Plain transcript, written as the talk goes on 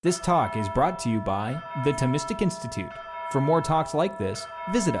This talk is brought to you by the Thomistic Institute. For more talks like this,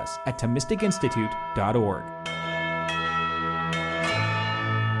 visit us at ThomisticInstitute.org.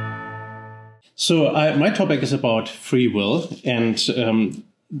 So my topic is about free will and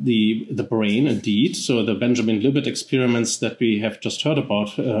the brain, indeed. So the Benjamin Libet experiments that we have just heard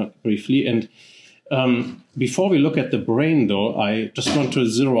about briefly. And before we look at the brain, though, I just want to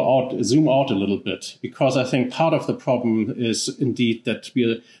zoom out a little bit, because I think part of the problem is indeed that we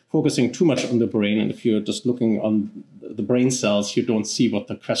are focusing too much on the brain. And if you're just looking on the brain cells, you don't see what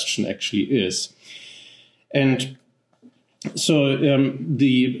the question actually is. And so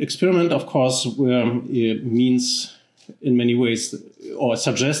the experiment, of course, means in many ways or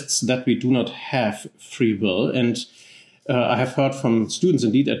suggests that we do not have free will. And I have heard from students,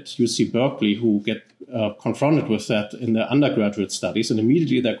 indeed, at UC Berkeley who get confronted with that in their undergraduate studies, and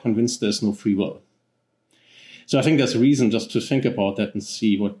immediately they're convinced there's no free will. So I think there's a reason just to think about that and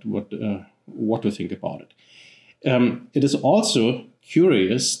see what to think about it. It is also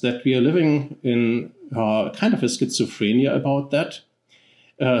curious that we are living in kind of a schizophrenia about that,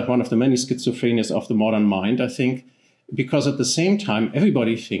 one of the many schizophrenias of the modern mind, I think, because at the same time,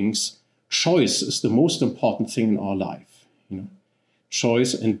 everybody thinks choice is the most important thing in our life.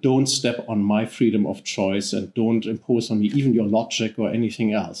 Choice, and don't step on my freedom of choice, and don't impose on me even your logic or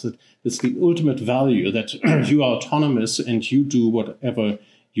anything else. It's the ultimate value that you are autonomous and you do whatever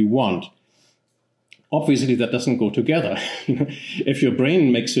you want. Obviously, that doesn't go together. If your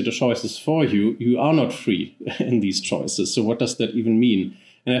brain makes the choices for you, you are not free in these choices. So what does that even mean?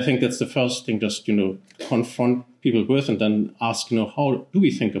 And I think that's the first thing, just, confront people with and then ask, how do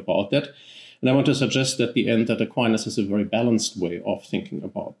we think about that? And I want to suggest at the end that Aquinas has a very balanced way of thinking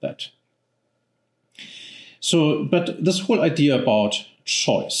about that. So, but this whole idea about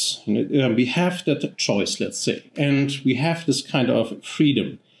choice, we have that choice, let's say, and we have this kind of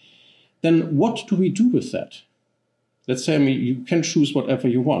freedom. Then what do we do with that? Let's say, you can choose whatever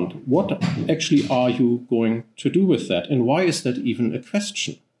you want. What actually are you going to do with that? And why is that even a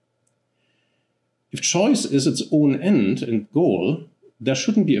question? If choice is its own end and goal, there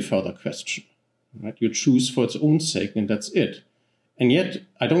shouldn't be a further question. Right? You choose for its own sake, and that's it. And yet,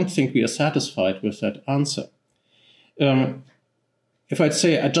 I don't think we are satisfied with that answer. If I'd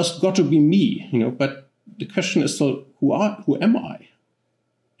say, I just got to be me, but the question is still, who am I?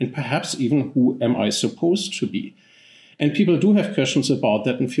 And perhaps even who am I supposed to be? And people do have questions about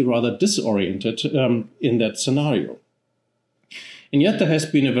that and feel rather disoriented in that scenario. And yet there has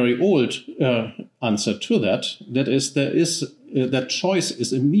been a very old answer to that. That is, that choice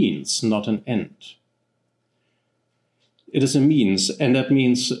is a means, not an end. It is a means, and that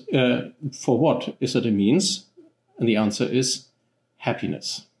means for what is it a means? And the answer is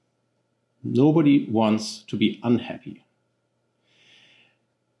happiness. Nobody wants to be unhappy.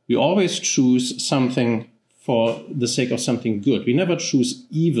 We always choose something for the sake of something good. We never choose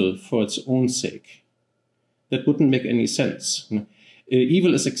evil for its own sake. That wouldn't make any sense.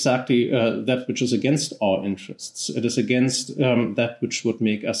 Evil is exactly that which is against our interests. It is against that which would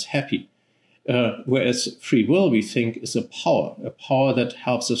make us happy. Whereas free will, we think, is a power that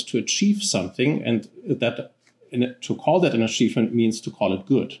helps us to achieve something, and that to call that an achievement means to call it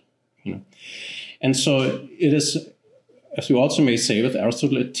good. And so it is, as we also may say with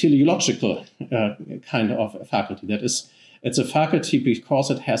Aristotle, a teleological kind of faculty. That is, it's a faculty because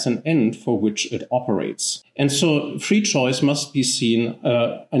it has an end for which it operates. And so free choice must be seen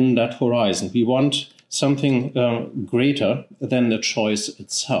on that horizon. We want something greater than the choice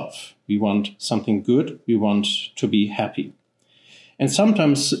itself. We want something good. We want to be happy. And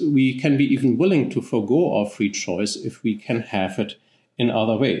sometimes we can be even willing to forego our free choice if we can have it in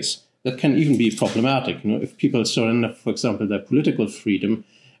other ways. That can even be problematic. If people surrender, for example, their political freedom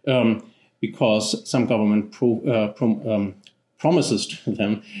because some government promises to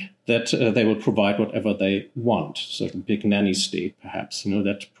them that they will provide whatever they want. So a big nanny state, perhaps,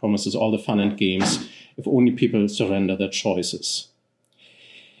 that promises all the fun and games if only people surrender their choices.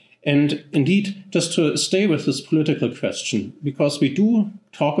 And indeed, just to stay with this political question, because we do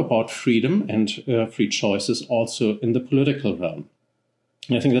talk about freedom and free choices also in the political realm.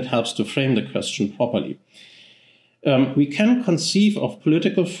 And I think that helps to frame the question properly. We can conceive of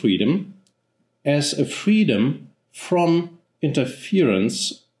political freedom as a freedom from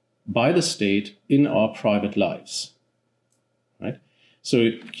interference by the state in our private lives. Right? So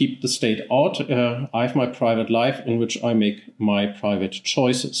keep the state out. I have my private life in which I make my private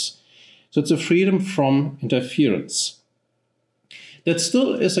choices. So it's a freedom from interference. That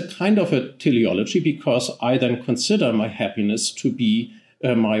still is a kind of a teleology, because I then consider my happiness to be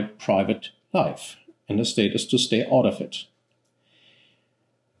my private life, and the state is to stay out of it.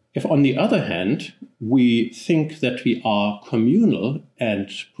 If, on the other hand, we think that we are communal and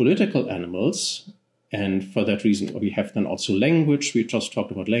political animals, and for that reason we have then also language, we just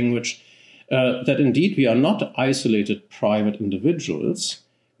talked about language, that indeed we are not isolated private individuals,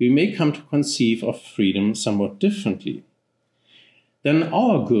 we may come to conceive of freedom somewhat differently. Then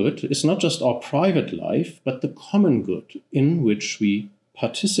our good is not just our private life, but the common good in which we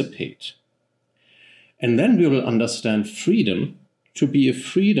participate. And then we will understand freedom to be a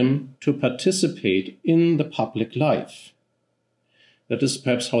freedom to participate in the public life. That is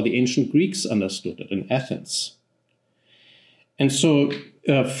perhaps how the ancient Greeks understood it in Athens. And so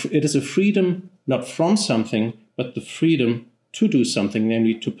it is a freedom not from something, but the freedom to do something,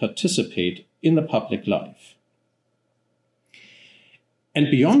 namely to participate in the public life. And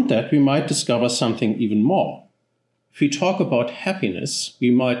beyond that, we might discover something even more. If we talk about happiness, we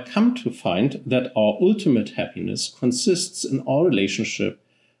might come to find that our ultimate happiness consists in our relationship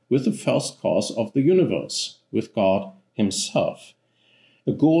with the first cause of the universe, with God Himself.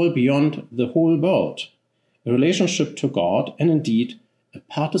 A goal beyond the whole world, a relationship to God, and indeed a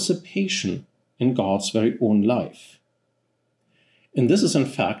participation in God's very own life. And this is in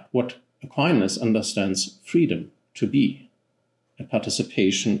fact what Aquinas understands freedom to be, a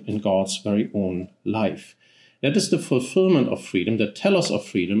participation in God's very own life. That is the fulfillment of freedom, the telos of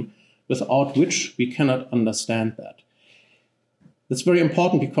freedom, without which we cannot understand that. That's very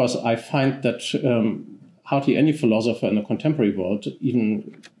important because I find that hardly any philosopher in the contemporary world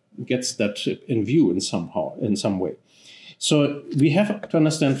even gets that in view in some way. So we have to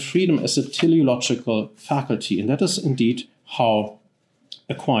understand freedom as a teleological faculty, and that is indeed how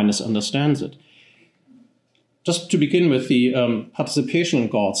Aquinas understands it. Just to begin with the participation in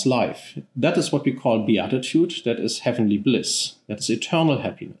God's life, that is what we call beatitude, that is heavenly bliss, that is eternal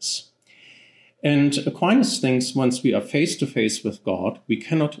happiness. And Aquinas thinks once we are face to face with God, we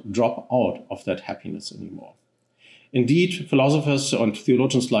cannot drop out of that happiness anymore. Indeed, philosophers and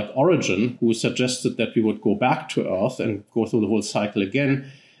theologians like Origen, who suggested that we would go back to earth and go through the whole cycle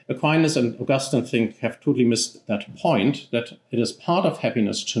again, Aquinas and Augustine think have totally missed that point, that it is part of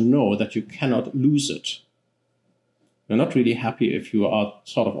happiness to know that you cannot lose it. You're not really happy if you are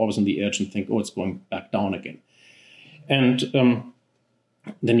sort of always on the edge and think, oh, it's going back down again. And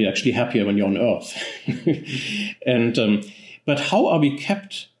then you're actually happier when you're on earth. But how are we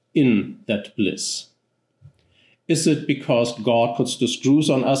kept in that bliss? Is it because God puts the screws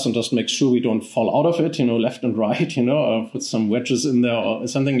on us and just makes sure we don't fall out of it, left and right, or put some wedges in there or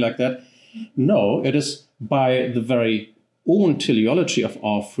something like that? No, it is by the very own teleology of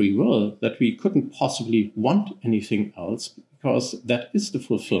our free will that we couldn't possibly want anything else, because that is the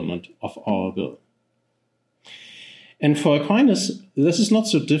fulfillment of our will. And for Aquinas, this is not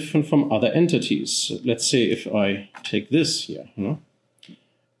so different from other entities. Let's say if I take this here, and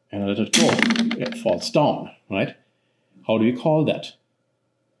I let it go, it falls down, right? How do we call that?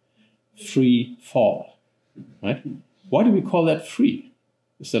 Free fall, right? Why do we call that free?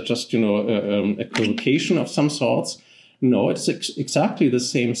 Is that just, a equivocation of some sorts? No, it's exactly the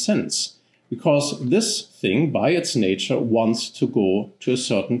same sense, because this thing, by its nature, wants to go to a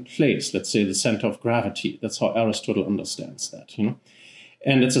certain place, let's say the center of gravity. That's how Aristotle understands that,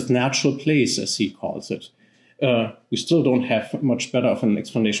 And it's a natural place, as he calls it. We still don't have much better of an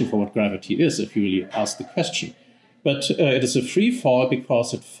explanation for what gravity is, if you really ask the question. But it is a free fall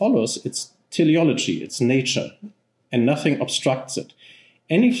because it follows its teleology, its nature, and nothing obstructs it.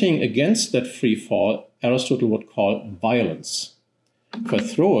 Anything against that free fall, Aristotle would call violence. If I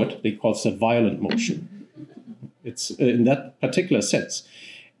throw it, he calls that violent motion. It's in that particular sense.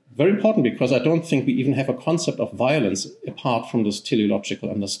 Very important, because I don't think we even have a concept of violence apart from this teleological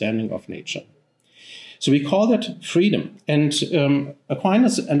understanding of nature. So we call that freedom. And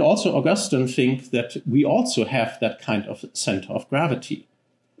Aquinas and also Augustine think that we also have that kind of center of gravity.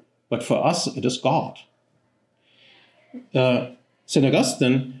 But for us, it is God. St.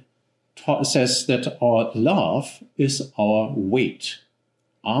 Augustine says that our love is our weight.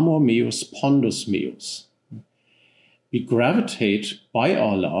 Amor meus pondus meus. We gravitate by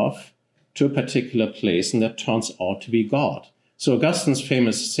our love to a particular place, and that turns out to be God. So Augustine's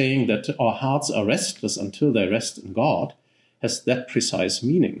famous saying that our hearts are restless until they rest in God has that precise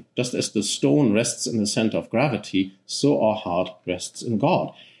meaning. Just as the stone rests in the center of gravity, so our heart rests in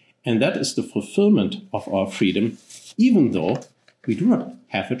God. And that is the fulfillment of our freedom, even though we do not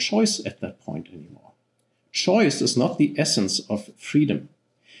have a choice at that point anymore. Choice is not the essence of freedom.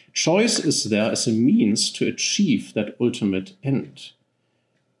 Choice is there as a means to achieve that ultimate end.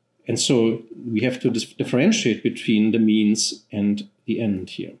 And so we have to differentiate between the means and the end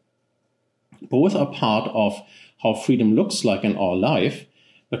here. Both are part of how freedom looks like in our life,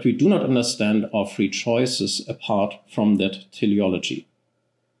 but we do not understand our free choices apart from that teleology.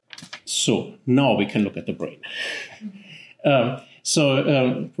 So now we can look at the brain.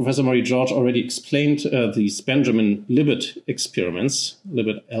 Professor Murray-George already explained these Benjamin Libet experiments,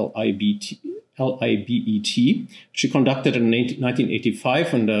 Libet, L-I-B-E-T, she conducted in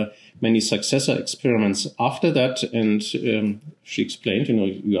 1985 and many successor experiments after that. And she explained,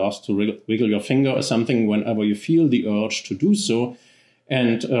 you asked to wiggle your finger or something whenever you feel the urge to do so.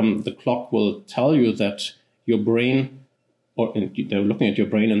 And the clock will tell you that your brain, or they're looking at your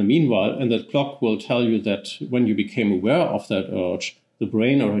brain in the meanwhile, and the clock will tell you that when you became aware of that urge, the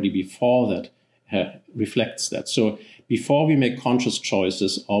brain already before that reflects that. So before we make conscious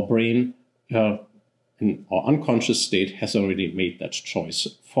choices, our brain in our unconscious state has already made that choice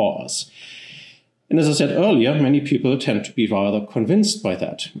for us. And as I said earlier, many people tend to be rather convinced by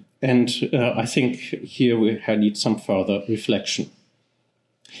that. And I think here we need some further reflection.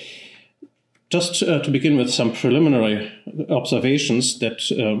 Just to begin with some preliminary observations that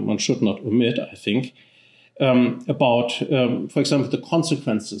one should not omit, I think, about, for example, the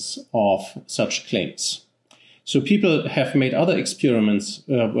consequences of such claims. So people have made other experiments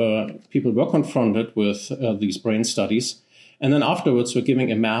where people were confronted with these brain studies, and then afterwards were giving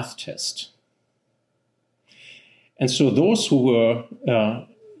a math test. And so those who were,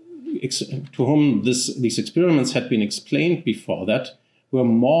 to whom these experiments had been explained before that, were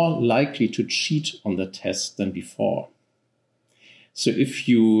more likely to cheat on the test than before. So if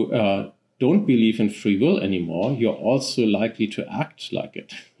you don't believe in free will anymore, you're also likely to act like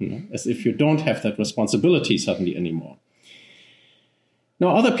it, as if you don't have that responsibility suddenly anymore.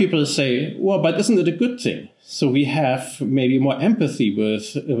 Now, other people say, well, but isn't it a good thing? So we have maybe more empathy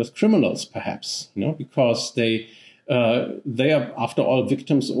with criminals, perhaps, because they are, after all,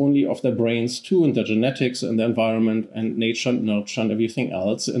 victims only of their brains too, and their genetics and the environment and nature, nurture, and everything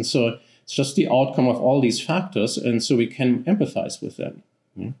else. And so it's just the outcome of all these factors, and so we can empathize with them.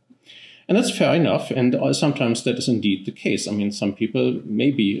 And that's fair enough, and sometimes that is indeed the case. I mean, some people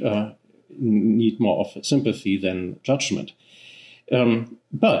maybe need more of sympathy than judgment.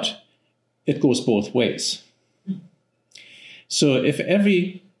 But it goes both ways. So if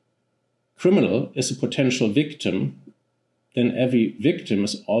every criminal is a potential victim, then every victim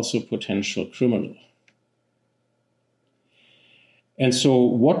is also a potential criminal. And so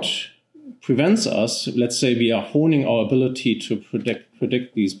what prevents us, let's say we are honing our ability to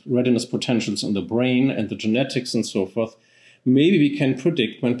predict these readiness potentials in the brain and the genetics and so forth, maybe we can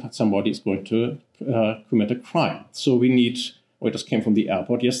predict when somebody is going to commit a crime. So we need, it just came from the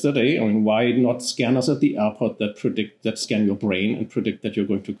airport yesterday, I mean, why not scanners at the airport that scan your brain and predict that you're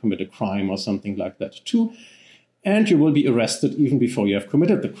going to commit a crime or something like that too. And you will be arrested even before you have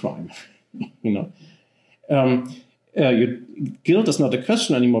committed the crime. Guilt is not a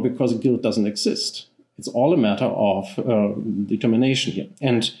question anymore because guilt doesn't exist. It's all a matter of determination here.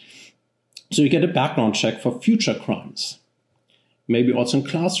 And so you get a background check for future crimes, maybe also in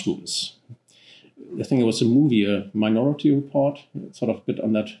classrooms. I think it was a movie, a Minority Report, sort of a bit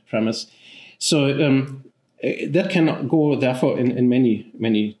on that premise. So that can go, therefore, in many,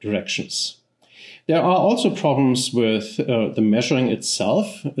 many directions. There are also problems with the measuring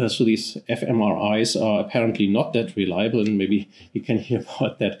itself. So these fMRIs are apparently not that reliable, and maybe you can hear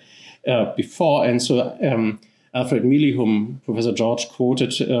about that before. And so Alfred Mealy, whom Professor George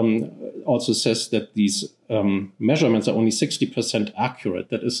quoted, also says that these measurements are only 60% accurate.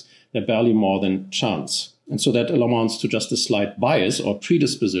 That is, they're barely more than chance. And so that amounts to just a slight bias or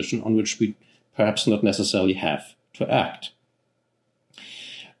predisposition on which we perhaps not necessarily have to act.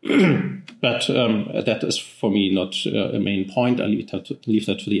 But that is, for me, not a main point. I leave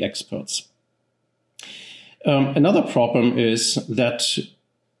that to the experts. Another problem is that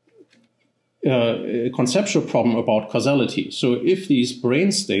a conceptual problem about causality. So if these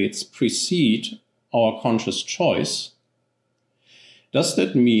brain states precede our conscious choice, does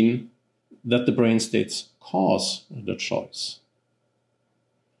that mean that the brain states cause the choice?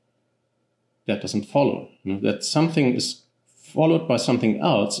 That doesn't follow. That something is followed by something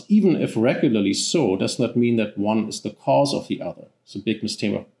else, even if regularly so, does not mean that one is the cause of the other. It's a big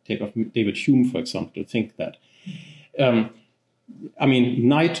mistake of David Hume, for example, to think that. I mean,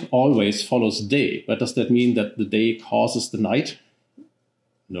 night always follows day, but does that mean that the day causes the night?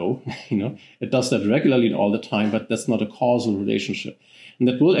 No, it does that regularly all the time, but that's not a causal relationship. And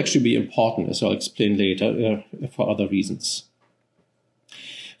that will actually be important, as I'll explain later, for other reasons.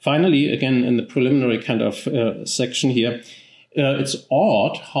 Finally, again, in the preliminary kind of section here, it's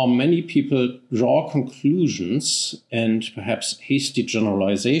odd how many people draw conclusions and perhaps hasty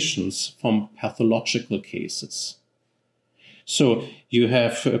generalizations from pathological cases. So you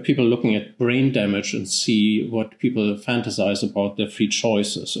have people looking at brain damage and see what people fantasize about their free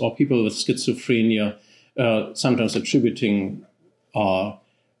choices, or people with schizophrenia sometimes attributing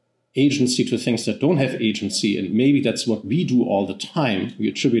agency to things that don't have agency, and maybe that's what we do all the time. We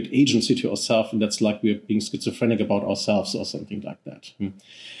attribute agency to ourselves, and that's like we're being schizophrenic about ourselves or something like that.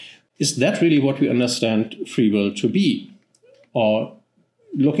 Is that really what we understand free will to be? Or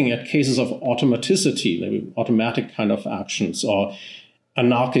looking at cases of automaticity, like automatic kind of actions, or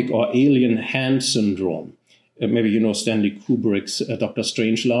anarchic or alien hand syndrome. Maybe you know Stanley Kubrick's Dr.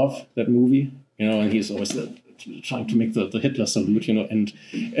 Strangelove, that movie, and he's always trying to make the Hitler salute, and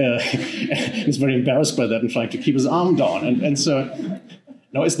he's very embarrassed by that and trying to keep his arm down. And so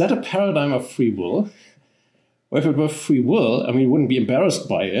now, is that a paradigm of free will? Or if it were free will, we wouldn't be embarrassed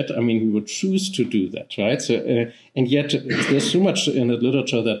by it. We would choose to do that, right? So, and yet there's so much in the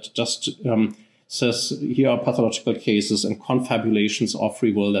literature that just says here are pathological cases and confabulations of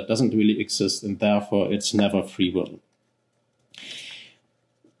free will that doesn't really exist, and therefore it's never free will.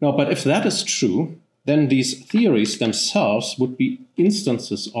 Now, but if that is true, then these theories themselves would be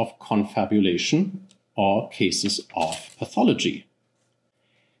instances of confabulation or cases of pathology.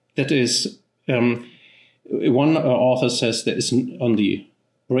 That is, one author says there is, on the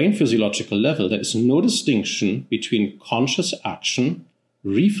brain physiological level, there is no distinction between conscious action,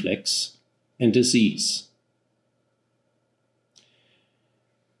 reflex, and disease.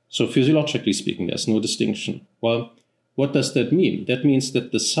 So physiologically speaking, there's no distinction. Well, what does that mean? That means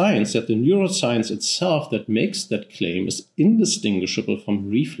that the science, that the neuroscience itself that makes that claim is indistinguishable from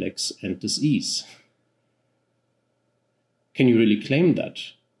reflex and disease. Can you really claim that?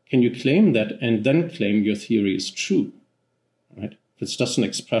 Can you claim that and then claim your theory is true? Right? It's just an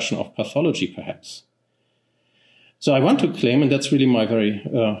expression of pathology, perhaps. So I want to claim, and that's really my very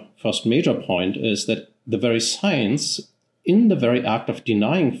first major point, is that the very science, in the very act of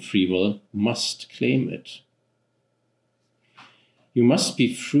denying free will, must claim it. You must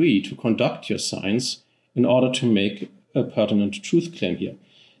be free to conduct your science in order to make a pertinent truth claim here.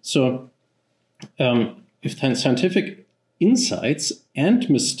 So if scientific insights and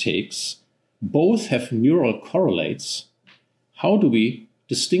mistakes both have neural correlates, how do we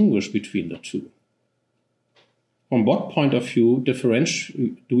distinguish between the two? From what point of view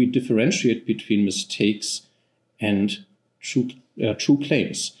do we differentiate between mistakes and true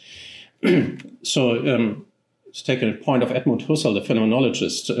claims? So to take a point of Edmund Husserl, the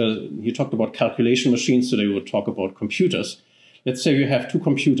phenomenologist, he talked about calculation machines, today we would talk about computers. Let's say you have two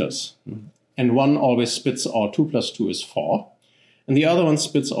computers, and one always spits out 2 + 2 is 4, and the other one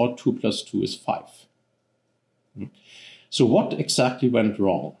spits out 2 + 2 is 5. So what exactly went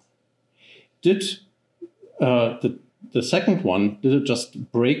wrong? Did the second one, did it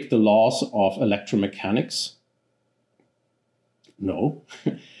just break the laws of electromechanics? No,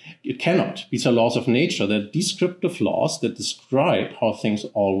 it cannot. These are laws of nature. They're descriptive laws that describe how things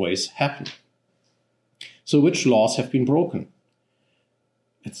always happen. So which laws have been broken?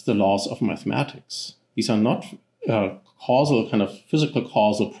 It's the laws of mathematics. These are not causal, kind of physical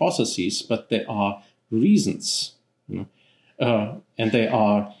causal processes, but they are reasons. And they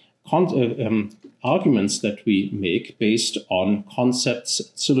are arguments that we make based on concepts,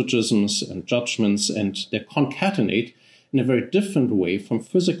 syllogisms, and judgments, and they concatenate in a very different way from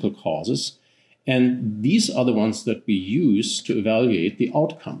physical causes. And these are the ones that we use to evaluate the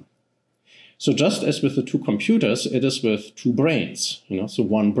outcome. So just as with the two computers, it is with two brains. So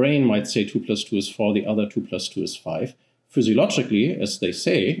one brain might say 2 + 2 is 4, the other 2 + 2 is 5. Physiologically, as they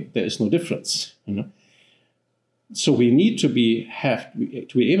say, there is no difference. So we need to be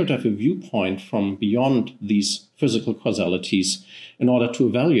able to have a viewpoint from beyond these physical causalities in order to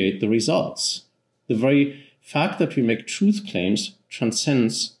evaluate the results. The very fact that we make truth claims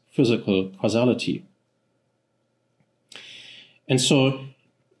transcends physical causality. And so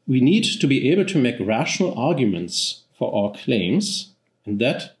we need to be able to make rational arguments for our claims, and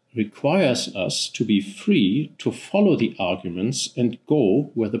that requires us to be free to follow the arguments and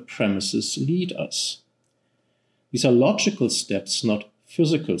go where the premises lead us. These are logical steps, not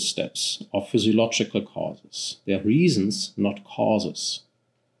physical steps or physiological causes. They are reasons, not causes.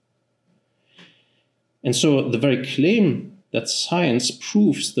 And so the very claim that science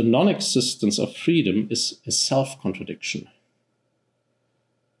proves the non-existence of freedom is a self-contradiction.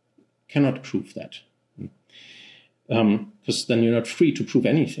 Cannot prove that. Because then you're not free to prove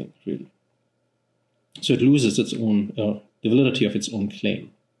anything, really. So it loses its own, the validity of its own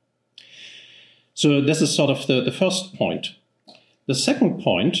claim. So this is sort of the first point. The second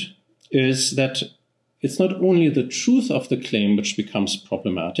point is that it's not only the truth of the claim which becomes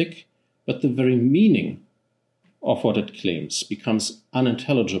problematic, but the very meaning of what it claims becomes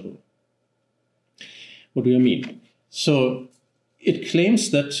unintelligible. What do I mean? So it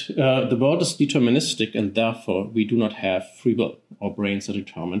claims that the world is deterministic and therefore we do not have free will. Our brains are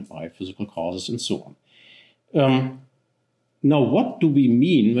determined by physical causes and so on. Now, what do we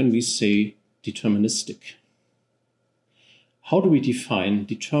mean when we say deterministic? How do we define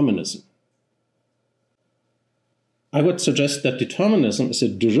determinism? I would suggest that determinism is a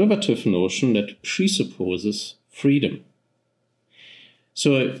derivative notion that presupposes freedom.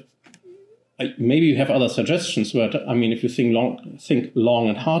 So maybe you have other suggestions, but I mean, if you think long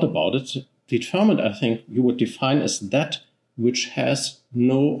and hard about it, determined, I think you would define as that which has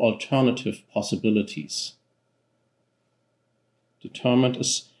no alternative possibilities. Determined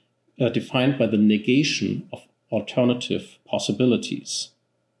is defined by the negation of alternative possibilities.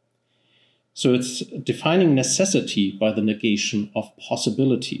 So it's defining necessity by the negation of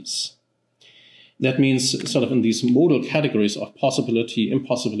possibilities. That means sort of in these modal categories of possibility,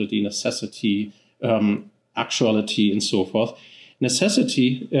 impossibility, necessity, actuality, and so forth.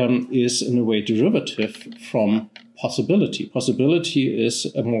 Necessity is in a way derivative from possibility. Possibility is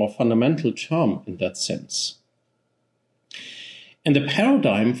a more fundamental term in that sense. And the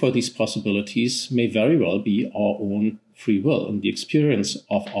paradigm for these possibilities may very well be our own free will and the experience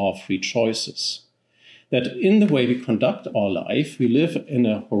of our free choices. That in the way we conduct our life, we live in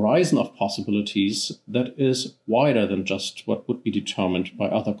a horizon of possibilities that is wider than just what would be determined by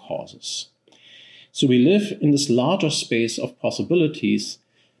other causes. So we live in this larger space of possibilities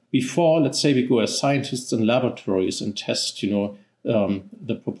before, let's say, we go as scientists in laboratories and test,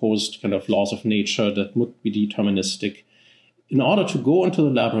 the proposed kind of laws of nature that would be deterministic. In order to go into the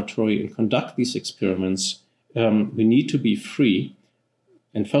laboratory and conduct these experiments, we need to be free.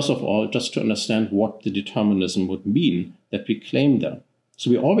 And first of all, just to understand what the determinism would mean that we claim there. So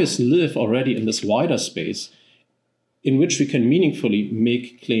we always live already in this wider space in which we can meaningfully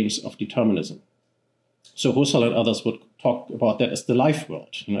make claims of determinism. So Husserl and others would talk about that as the life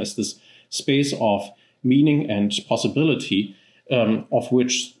world, as this space of meaning and possibility, of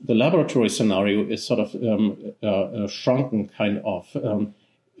which the laboratory scenario is sort of a shrunken kind of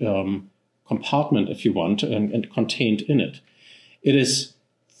compartment, if you want, and contained in it. It is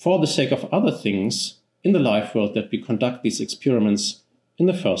for the sake of other things in the life world that we conduct these experiments in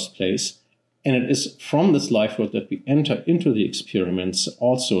the first place. And it is from this life world that we enter into the experiments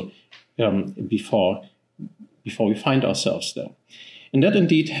also before we find ourselves there. And that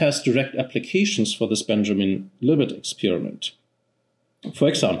indeed has direct applications for this Benjamin Libet experiment. For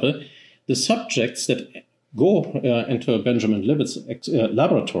example, the subjects that go into Benjamin Libet's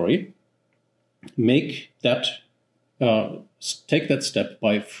laboratory make that take that step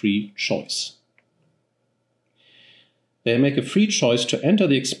by free choice. They make a free choice to enter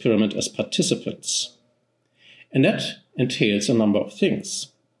the experiment as participants. And that entails a number of things.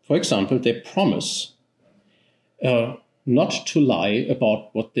 For example, they promise not to lie about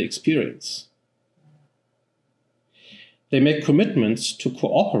what they experience. They make commitments to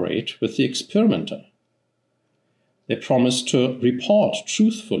cooperate with the experimenter. They promise to report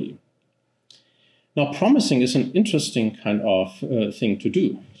truthfully. Now, promising is an interesting kind of thing to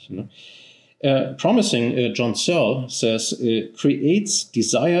do. Promising, John Searle says, creates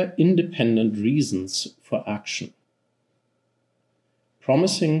desire-independent reasons for action.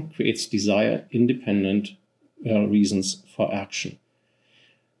 Promising creates desire-independent reasons for action.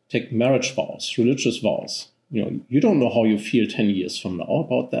 Take marriage vows, religious vows. You don't know how you feel 10 years from now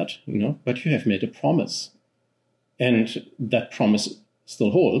about that, but you have made a promise. And that promise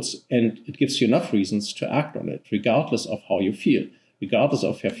still holds, and it gives you enough reasons to act on it, regardless of how you feel, regardless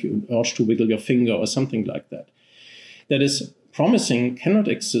of if you urge to wiggle your finger or something like that. That is, promising cannot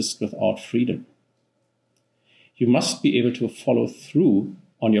exist without freedom. You must be able to follow through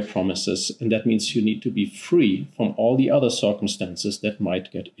on your promises, and that means you need to be free from all the other circumstances that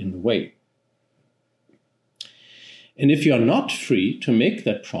might get in the way. And if you are not free to make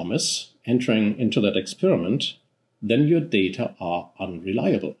that promise, entering into that experiment, then your data are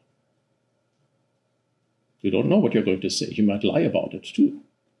unreliable. You don't know what you're going to say. You might lie about it too.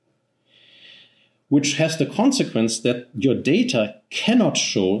 Which has the consequence that your data cannot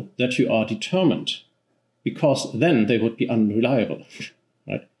show that you are determined, because then they would be unreliable.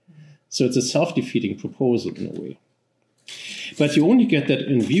 Right? So it's a self-defeating proposal in a way. But you only get that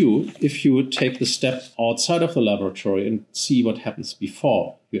in view if you take the step outside of the laboratory and see what happens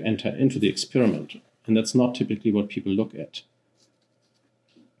before you enter into the experiment. And that's not typically what people look at,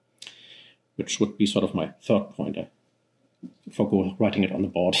 which would be sort of my third point. I forgo writing it on the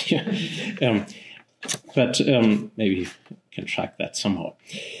board here. But maybe you can track that somehow.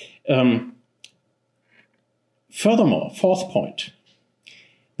 Furthermore, fourth point,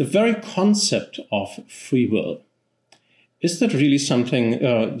 the very concept of free will, is that really something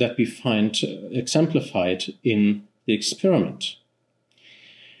that we find exemplified in the experiment?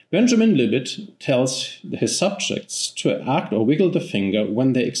 Benjamin Libet tells his subjects to act or wiggle the finger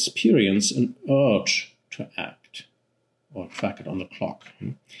when they experience an urge to act or track it on the clock.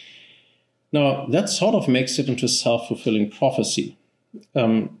 Now, that sort of makes it into self-fulfilling prophecy.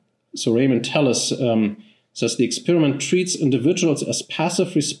 So Raymond Tallis says the experiment treats individuals as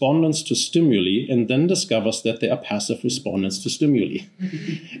passive respondents to stimuli and then discovers that they are passive respondents to stimuli.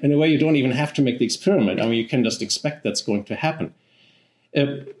 In a way, you don't even have to make the experiment. I mean, you can just expect that's going to happen.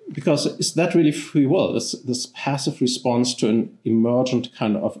 Because is that really free will, this passive response to an emergent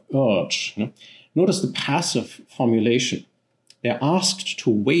kind of urge? Notice the passive formulation. They're asked to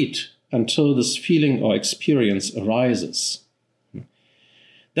wait until this feeling or experience arises.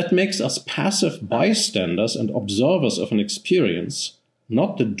 That makes us passive bystanders and observers of an experience,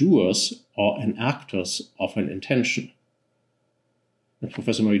 not the doers or enactors of an intention. And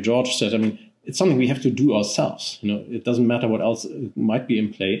Professor Murray George said, I mean, it's something we have to do ourselves. It doesn't matter what else might be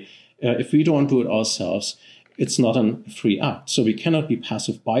in play. If we don't do it ourselves, it's not a free act. So we cannot be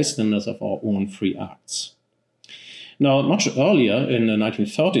passive bystanders of our own free acts. Now, much earlier in the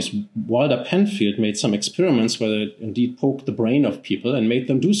 1930s, Walter Penfield made some experiments where they indeed poked the brain of people and made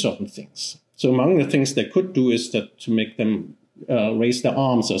them do certain things. So among the things they could do is that to make them raise their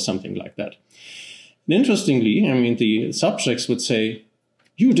arms or something like that. And interestingly, I mean, the subjects would say,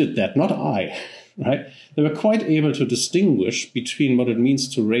 you did that, not I, right? They were quite able to distinguish between what it means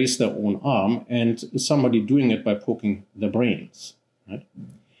to raise their own arm and somebody doing it by poking their brains, right?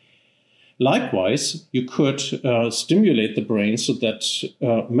 Likewise, you could stimulate the brain so that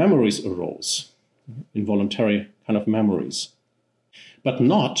memories arose, involuntary kind of memories, but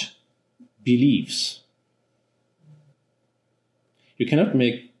not beliefs. You cannot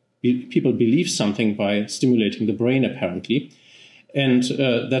make people believe something by stimulating the brain, apparently. And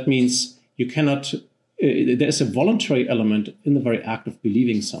that means you cannot, there's a voluntary element in the very act of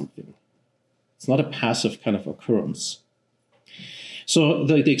believing something. It's not a passive kind of occurrence. So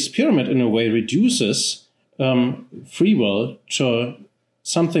the experiment, in a way, reduces free will to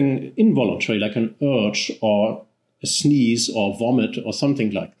something involuntary, like an urge or a sneeze or vomit or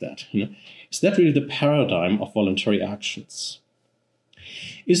something like that. Is that really the paradigm of voluntary actions?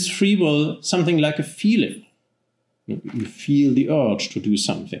 Is free will something like a feeling? You feel the urge to do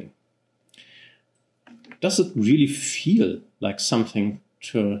something. Does it really feel like something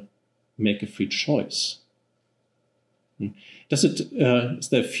to make a free choice? Is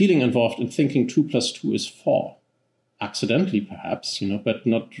there a feeling involved in thinking 2 + 2 is 4? Accidentally, perhaps, but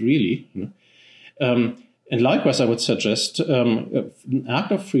not really. And likewise, I would suggest an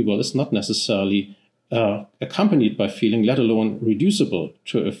act of free will is not necessarily accompanied by feeling, let alone reducible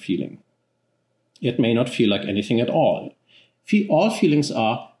to a feeling. It may not feel like anything at all. All feelings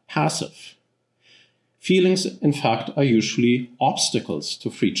are passive. Feelings, in fact, are usually obstacles to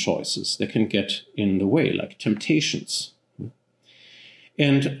free choices. They can get in the way, like temptations.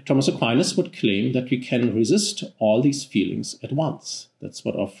 And Thomas Aquinas would claim that we can resist all these feelings at once. That's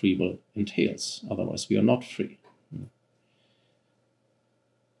what our free will entails. Otherwise, we are not free.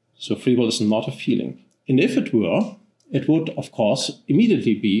 So free will is not a feeling. And if it were, it would, of course,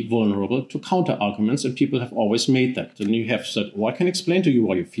 immediately be vulnerable to counter-arguments, and people have always made that. And you have said, I can explain to you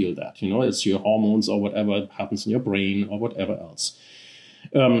why you feel that. It's your hormones or whatever happens in your brain or whatever else.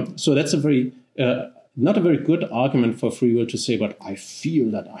 So that's not a very good argument for free will to say, but I feel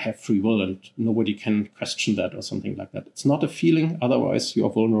that I have free will and nobody can question that or something like that. It's not a feeling, otherwise you are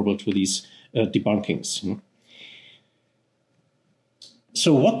vulnerable to these debunkings.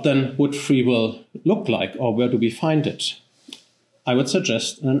 So what then would free will look like, or where do we find it? I would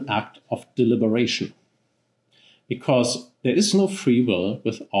suggest an act of deliberation, because there is no free will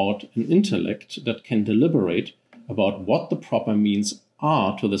without an intellect that can deliberate about what the proper means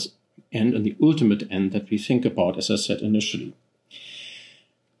are to this end and the ultimate end that we think about, as I said initially.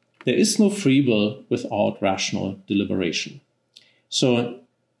 There is no free will without rational deliberation. So,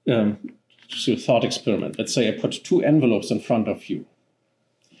 thought experiment. Let's say I put 2 envelopes in front of you.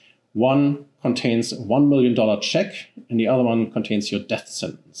 One contains a $1 million check, and the other one contains your death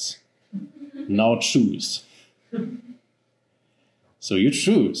sentence. Now choose. So you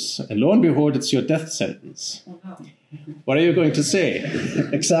choose, and lo and behold, it's your death sentence. What are you going to say?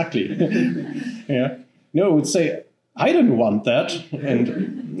 Exactly. Yeah. No, it would say, I didn't want that.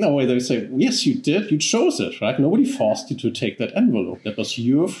 And no, they would say, yes, you did. You chose it, right? Nobody forced you to take that envelope. That was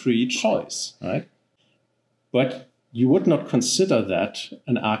your free choice, right? But you would not consider that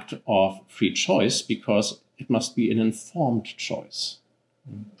an act of free choice because it must be an informed choice.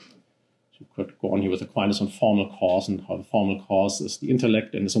 You could go on here with Aquinas on formal cause and how the formal cause is the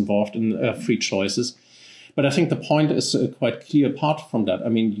intellect and is involved in free choices. But I think the point is quite clear apart from that. I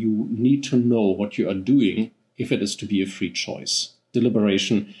mean, you need to know what you are doing if it is to be a free choice.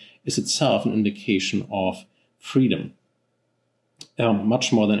 Deliberation is itself an indication of freedom,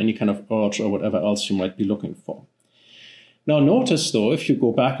 much more than any kind of urge or whatever else you might be looking for. Now notice, though, if you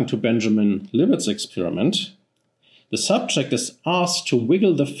go back into Benjamin Libet's experiment, the subject is asked to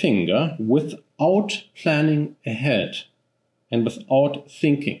wiggle the finger without planning ahead and without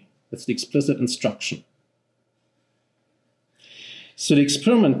thinking. That's the explicit instruction. So the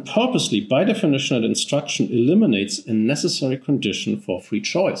experiment purposely, by definition and instruction, eliminates a necessary condition for free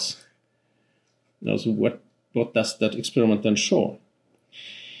choice. Now, so what does that experiment then show?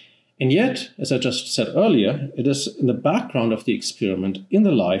 And yet, as I just said earlier, it is in the background of the experiment in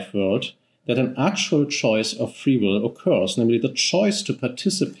the life world that an actual choice of free will occurs, namely the choice to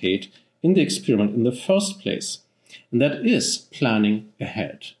participate in the experiment in the first place. And that is planning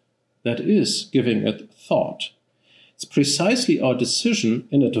ahead. That is giving it thought. It's precisely our decision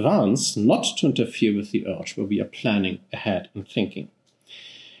in advance not to interfere with the urge where we are planning ahead and thinking.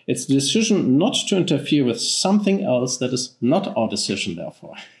 It's the decision not to interfere with something else that is not our decision,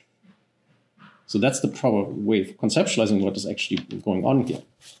 therefore. So that's the proper way of conceptualizing what is actually going on here.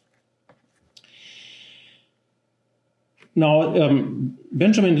 Now,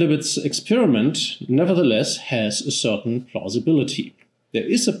 Benjamin Libet's experiment, nevertheless, has a certain plausibility. There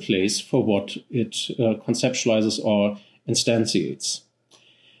is a place for what it conceptualizes or instantiates.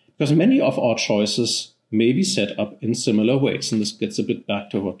 Because many of our choices may be set up in similar ways. And this gets a bit back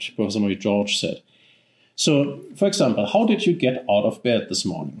to what Professor Marie-George said. So, for example, how did you get out of bed this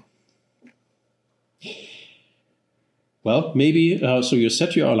morning? Well, maybe, so you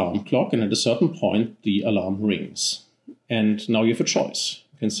set your alarm clock, and at a certain point, the alarm rings. And now you have a choice.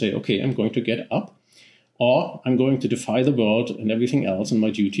 You can say, okay, I'm going to get up, or I'm going to defy the world and everything else and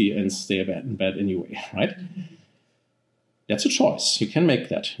my duty and stay in bed anyway, right? That's a choice. You can make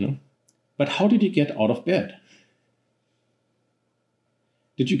that. You know? But how did you get out of bed?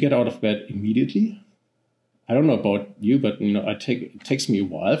 Did you get out of bed immediately? I don't know about you, but it takes me a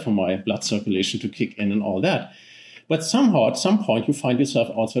while for my blood circulation to kick in and all that. But somehow, at some point, you find yourself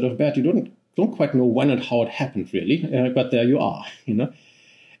outside of bed. You don't quite know when and how it happened, really, but there you are,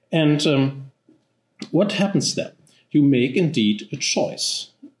 And what happens then? You make indeed a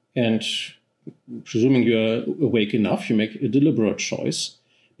choice, and presuming you're awake enough, you make a deliberate choice.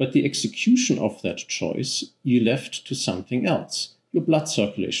 But the execution of that choice you left to something else, your blood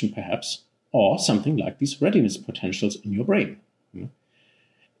circulation, perhaps, or something like these readiness potentials in your brain.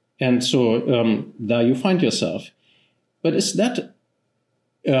 And so there you find yourself. But is that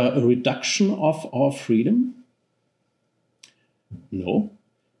a reduction of our freedom? No,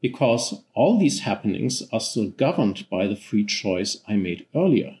 because all these happenings are still governed by the free choice I made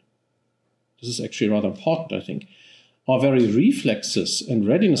earlier. This is actually rather important, I think. Our very reflexes and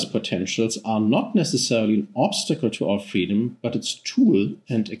readiness potentials are not necessarily an obstacle to our freedom, but its tool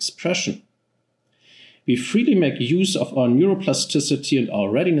and expression. We freely make use of our neuroplasticity and our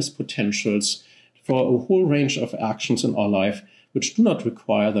readiness potentials for a whole range of actions in our life which do not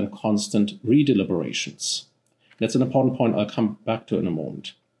require then constant redeliberations. That's an important point I'll come back to in a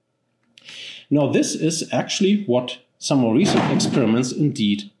moment. Now, this is actually what some more recent experiments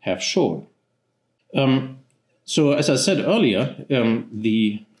indeed have shown. So, as I said earlier,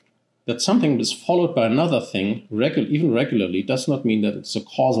 that something is followed by another thing, even regularly, does not mean that it's a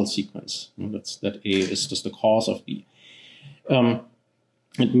causal sequence. That A is just the cause of B.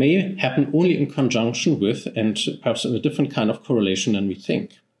 It may happen only in conjunction with, and perhaps in a different kind of correlation than we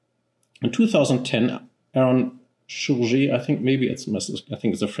think. In 2010, Aaron Churget, I think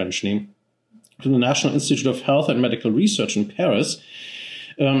it's a French name, from the National Institute of Health and Medical Research in Paris,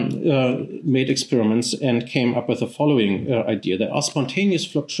 made experiments and came up with the following idea. There are spontaneous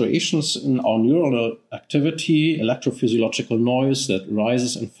fluctuations in our neuronal activity, electrophysiological noise that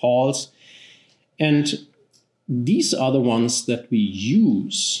rises and falls. And these are the ones that we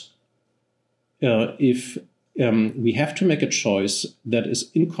use if we have to make a choice that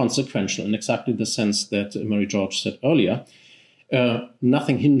is inconsequential in exactly the sense that Marie-George said earlier.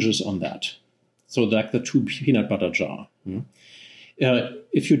 Nothing hinges on that. So like the two peanut butter jar.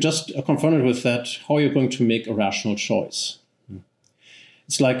 If you just are confronted with that, how are you going to make a rational choice?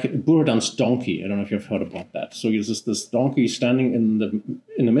 It's like Buridan's donkey. I don't know if you've heard about that. So there's this donkey standing in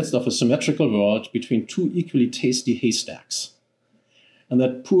the midst of a symmetrical world between two equally tasty haystacks. And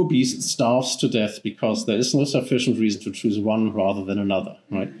that poor beast starves to death because there is no sufficient reason to choose one rather than another,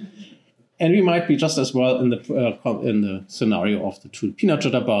 right? And we might be just as well in the scenario of the two peanut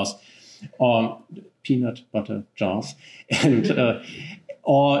butter bars, or peanut butter jars, and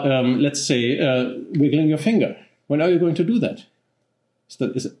or let's say wiggling your finger. When are you going to do that?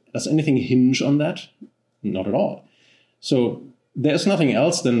 Does anything hinge on that? Not at all. So there's nothing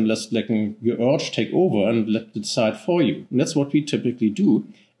else than letting your urge take over and let it decide for you. And that's what we typically do.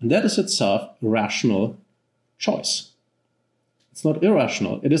 And that is itself a rational choice. It's not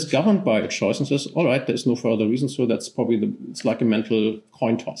irrational. It is governed by a choice and says, all right, there's no further reason. So that's probably it's like a mental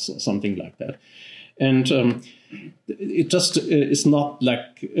coin toss or something like that. And it just is not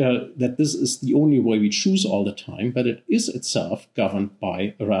like that this is the only way we choose all the time, but it is itself governed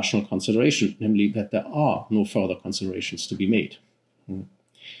by a rational consideration, namely that there are no further considerations to be made.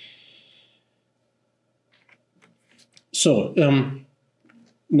 So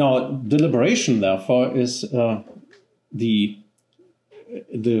now deliberation, therefore, is the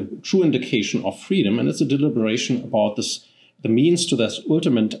true indication of freedom, and it's a deliberation about this, the means to this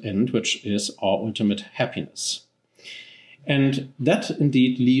ultimate end, which is our ultimate happiness. And that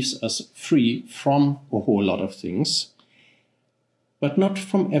indeed leaves us free from a whole lot of things, but not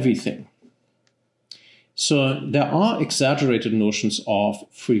from everything. So there are exaggerated notions of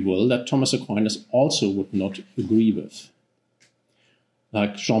free will that Thomas Aquinas also would not agree with.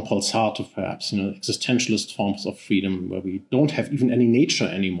 Like Jean-Paul Sartre, perhaps, existentialist forms of freedom where we don't have even any nature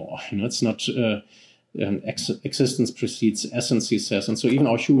anymore. It's not existence precedes essence, he says. And so even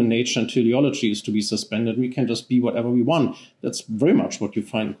our human nature and teleology is to be suspended. We can just be whatever we want. That's very much what you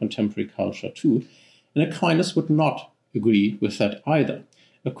find in contemporary culture too. And Aquinas would not agree with that either.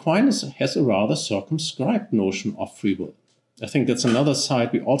 Aquinas has a rather circumscribed notion of free will. I think that's another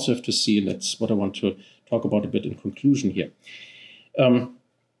side we also have to see, and that's what I want to talk about a bit in conclusion here.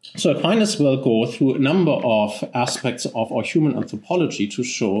 So Aquinas will go through a number of aspects of our human anthropology to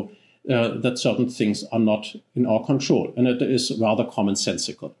show that certain things are not in our control, and it is rather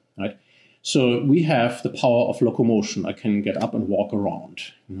commonsensical, right? So we have the power of locomotion. I can get up and walk around.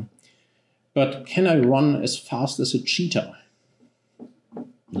 But can I run as fast as a cheetah?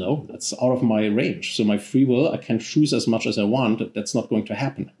 No, that's out of my range. So my free will, I can choose as much as I want. That's not going to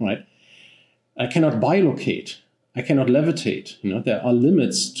happen, right? I cannot bilocate. I cannot levitate. There are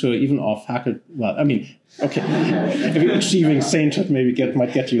limits to even our faculty. Well, I mean, okay, achieving sainthood maybe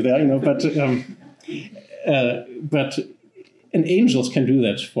might get you there, but and angels can do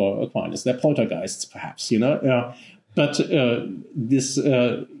that for Aquinas. They're poltergeists, perhaps, but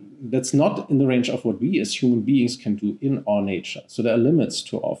that's not in the range of what we as human beings can do in our nature. So there are limits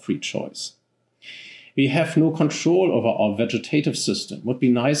to our free choice. We have no control over our vegetative system. It would be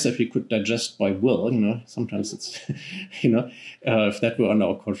nice if we could digest by will. Sometimes it's, if that were under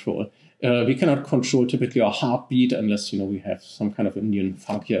our control. We cannot control typically our heartbeat unless, we have some kind of Indian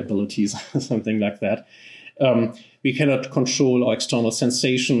fakir abilities or something like that. We cannot control our external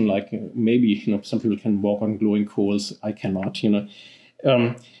sensation, like maybe, some people can walk on glowing coals. I cannot,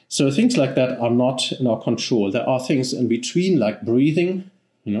 So things like that are not in our control. There are things in between, like breathing.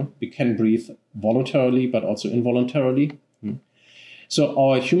 We can breathe voluntarily, but also involuntarily. So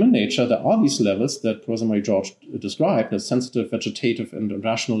our human nature, there are these levels that Professor Mary George described, the sensitive, vegetative, and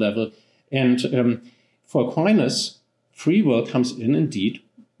rational level. And for Aquinas, free will comes in, indeed,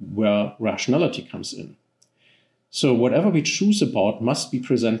 where rationality comes in. So whatever we choose about must be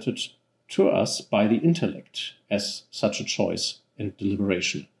presented to us by the intellect as such a choice and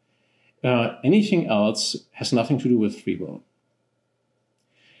deliberation. Anything else has nothing to do with free will.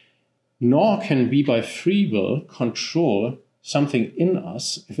 Nor can we by free will control something in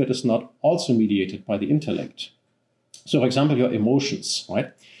us if it is not also mediated by the intellect. So, for example, your emotions,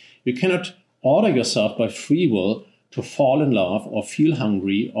 right? You cannot order yourself by free will to fall in love or feel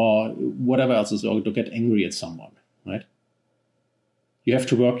hungry or whatever else is, or to get angry at someone, right? You have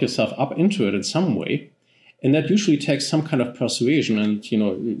to work yourself up into it in some way. And that usually takes some kind of persuasion and,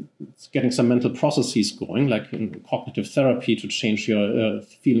 it's getting some mental processes going, like in cognitive therapy to change your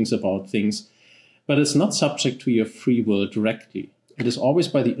feelings about things. But it's not subject to your free will directly. It is always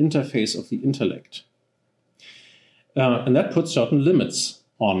by the interface of the intellect. And that puts certain limits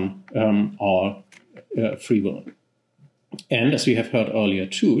on our free will. And as we have heard earlier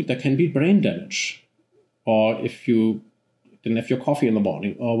too, there can be brain damage. Or if you didn't have your coffee in the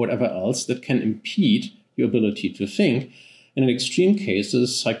morning or whatever else, that can impede your ability to think. And in extreme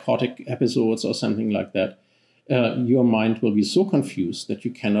cases, psychotic episodes or something like that, your mind will be so confused that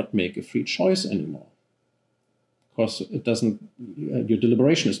you cannot make a free choice anymore. Because your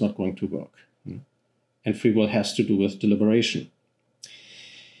deliberation is not going to work. And free will has to do with deliberation.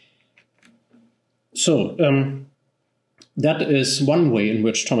 So that is one way in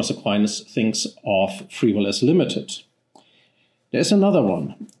which Thomas Aquinas thinks of free will as limited. There's another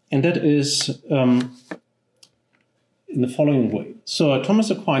one, and that is in the following way. So Thomas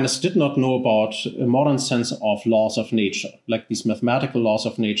Aquinas did not know about a modern sense of laws of nature, like these mathematical laws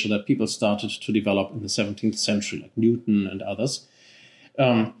of nature that people started to develop in the 17th century, like Newton and others.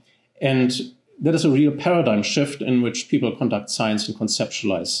 And that is a real paradigm shift in which people conduct science and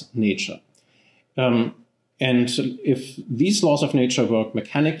conceptualize nature. And if these laws of nature work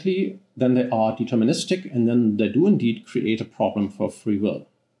mechanically, then they are deterministic, and then they do indeed create a problem for free will.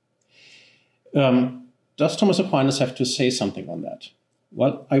 Does Thomas Aquinas have to say something on that?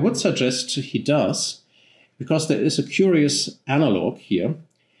 Well, I would suggest he does, because there is a curious analog here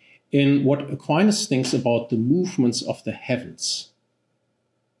in what Aquinas thinks about the movements of the heavens.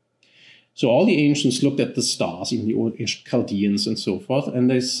 So all the ancients looked at the stars, even the old ancient Chaldeans and so forth, and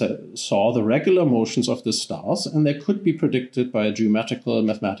they saw the regular motions of the stars, and they could be predicted by geometrical,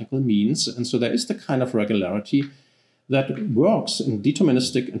 mathematical means. And so there is the kind of regularity that works in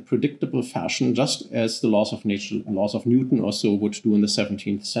deterministic and predictable fashion, just as the laws of nature, laws of Newton or so would do in the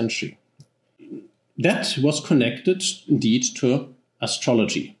 17th century. That was connected indeed to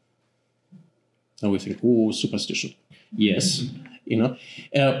astrology. Now we think, oh, superstition. Yes.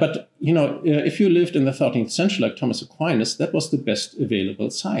 But if you lived in the 13th century like Thomas Aquinas, that was the best available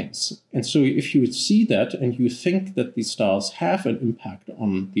science. And so if you see that and you think that the stars have an impact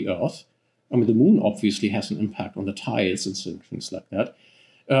on the Earth, I mean, the moon obviously has an impact on the tides and things like that,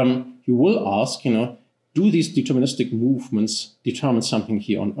 you will ask, do these deterministic movements determine something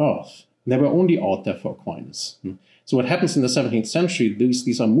here on Earth? They were only out there for Aquinas. So what happens in the 17th century,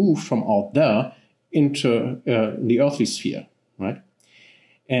 these are moved from out there into the earthly sphere, right?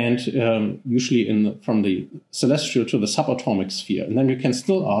 And usually from the celestial to the subatomic sphere. And then you can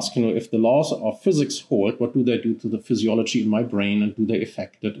still ask, if the laws of physics hold, what do they do to the physiology in my brain, and do they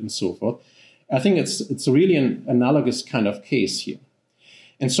affect it, and so forth? I think it's really an analogous kind of case here.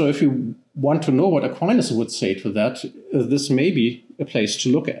 And so if you want to know what Aquinas would say to that, this may be a place to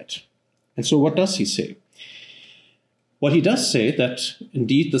look at. And so what does he say? Well, he does say that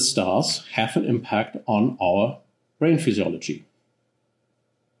indeed the stars have an impact on our brain physiology.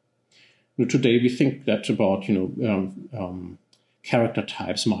 Today we think that about character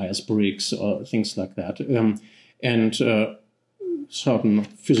types, Myers-Briggs, or things like that, and certain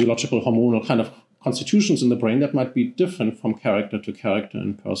physiological hormonal kind of constitutions in the brain that might be different from character to character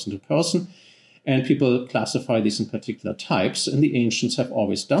and person to person. And people classify these in particular types, and the ancients have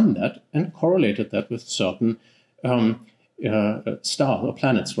always done that and correlated that with certain stars or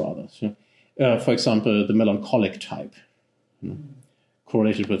planets, rather. For example, the melancholic type,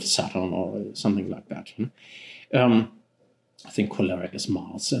 correlated with Saturn or something like that. I think choleric is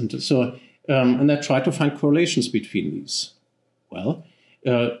Mars, and so and they try to find correlations between these. Well,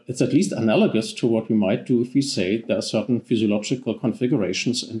 it's at least analogous to what we might do if we say there are certain physiological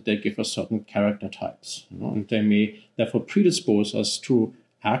configurations and they give us certain character types, and they may therefore predispose us to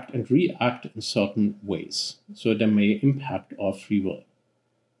act and react in certain ways. So they may impact our free will.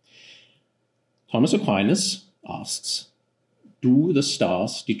 Thomas Aquinas asks, do the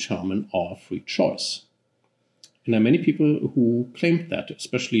stars determine our free choice? And there are many people who claimed that,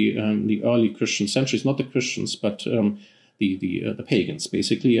 especially in the early Christian centuries, not the Christians, but the pagans,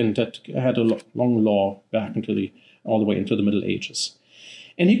 basically, and that had a long law back all the way into the Middle Ages.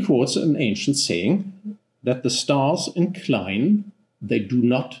 And he quotes an ancient saying that the stars incline, they do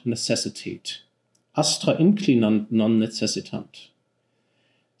not necessitate. Astra inclinant non necessitant.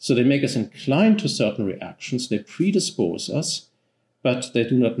 So they make us inclined to certain reactions, they predispose us, but they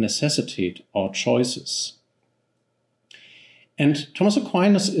do not necessitate our choices. And Thomas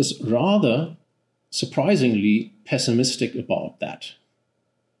Aquinas is rather surprisingly pessimistic about that.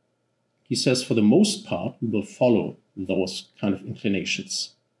 He says, for the most part, we will follow those kind of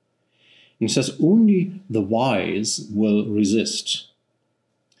inclinations. And he says, only the wise will resist.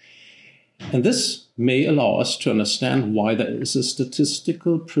 And this may allow us to understand why there is a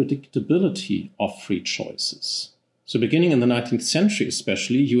statistical predictability of free choices. So beginning in the 19th century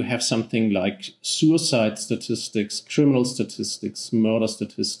especially, you have something like suicide statistics, criminal statistics, murder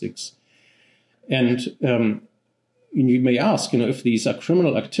statistics. And you may ask, if these are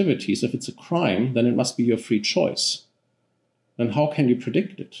criminal activities, if it's a crime, then it must be your free choice. Then how can you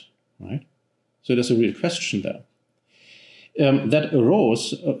predict it, right? So there's a real question there. That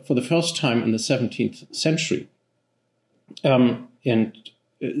arose for the first time in the 17th century. And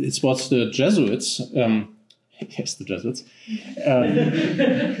it was the Jesuits, yes, the Jesuits.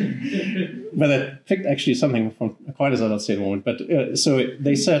 But I picked actually something from Aquinas, I'll say in a moment. But so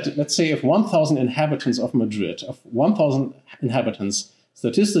they said, let's say if 1,000 inhabitants of Madrid, of 1,000 inhabitants,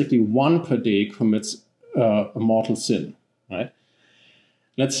 statistically 1 per day commits a mortal sin, right?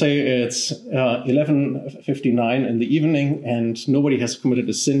 Let's say it's 11:59 in the evening and nobody has committed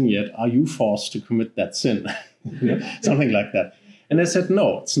a sin yet. Are you forced to commit that sin? Something like that. And they said,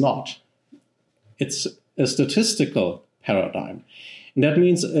 no, it's not. It's a statistical paradigm. And that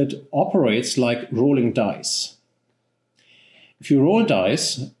means it operates like rolling dice. If you roll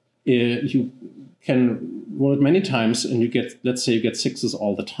dice, you can roll it many times and you get, let's say you get 6s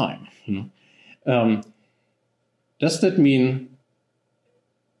all the time. Does that mean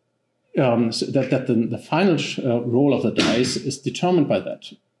that the final roll of the dice is determined by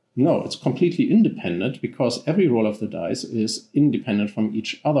that? No, it's completely independent because every roll of the dice is independent from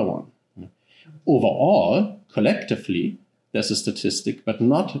each other one. Overall, collectively, there's a statistic, but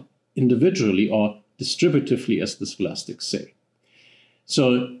not individually or distributively, as the scholastics say.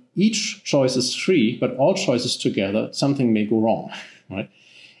 So each choice is free, but all choices together, something may go wrong, right?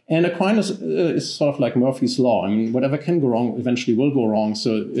 And Aquinas is sort of like Murphy's Law. I mean, whatever can go wrong eventually will go wrong.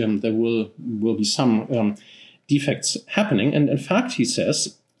 So there will be some defects happening. And in fact, he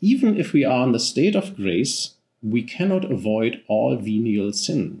says, even if we are in the state of grace, we cannot avoid all venial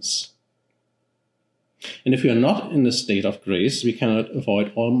sins. And if we are not in the state of grace, we cannot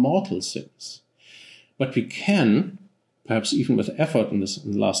avoid all mortal sins. But we can, perhaps even with effort in the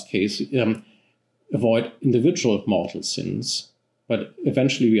last case, avoid individual mortal sins. But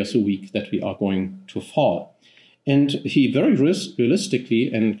eventually we are so weak that we are going to fall. And he very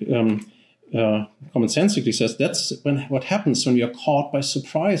realistically and commonsensically says that's what happens when we are caught by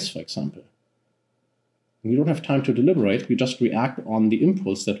surprise, for example. We don't have time to deliberate. We just react on the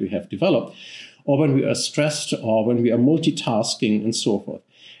impulse that we have developed, or when we are stressed, or when we are multitasking, and so forth.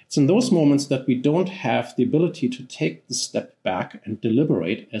 It's in those moments that we don't have the ability to take the step back and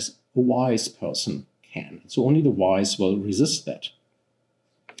deliberate as a wise person can. So only the wise will resist that.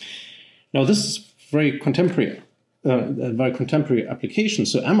 Now, this is very contemporary. A very contemporary application.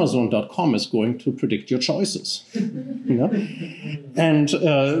 So Amazon.com is going to predict your choices. And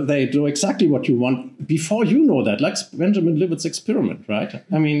they do exactly what you want before you know that, like Benjamin Libet's experiment, right?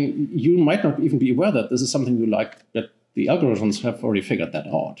 I mean, you might not even be aware that this is something you like, that the algorithms have already figured that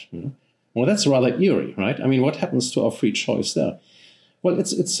out. Well, that's rather eerie, right? I mean, what happens to our free choice there? Well,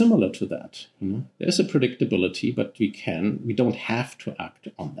 it's similar to that. There's a predictability, but we don't have to act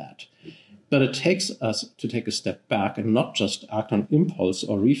on that. But it takes us to take a step back and not just act on impulse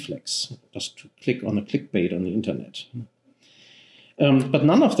or reflex, just to click on the clickbait on the internet. But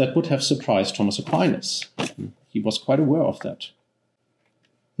none of that would have surprised Thomas Aquinas. He was quite aware of that.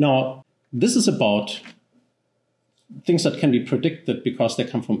 Now, this is about things that can be predicted because they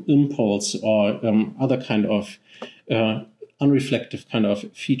come from impulse or other kind of unreflective kind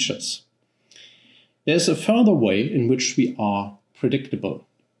of features. There's a further way in which we are predictable.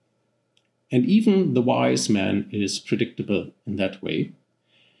 And even the wise man is predictable in that way,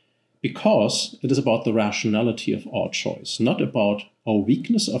 because it is about the rationality of our choice, not about our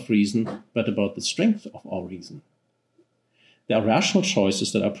weakness of reason, but about the strength of our reason. There are rational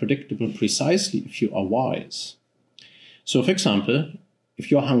choices that are predictable precisely if you are wise. So, for example,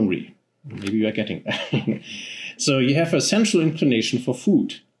 if you're hungry, maybe you are getting there. So you have a central inclination for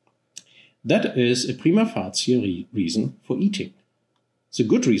food. That is a prima facie reason for eating. It's a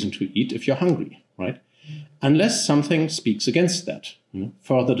good reason to eat if you're hungry, right? Unless something speaks against that.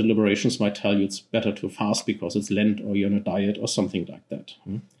 Further deliberations might tell you it's better to fast because it's Lent or you're on a diet or something like that.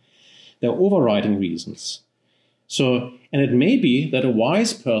 There are overriding reasons. So, and it may be that a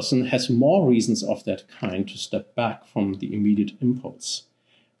wise person has more reasons of that kind to step back from the immediate impulse.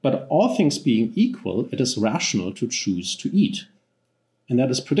 But all things being equal, it is rational to choose to eat. And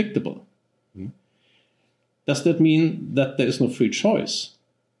that is predictable. Does that mean that there is no free choice?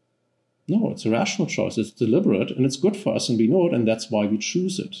 No, it's a rational choice. It's deliberate and it's good for us and we know it and that's why we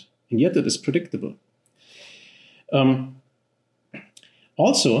choose it. And yet it is predictable.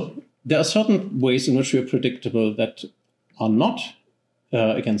 Also, there are certain ways in which we are predictable that are not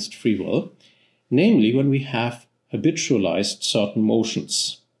against free will, namely when we have habitualized certain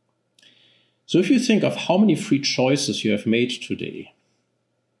motions. So if you think of how many free choices you have made today,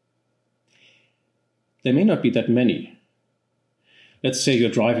 there may not be that many. Let's say you're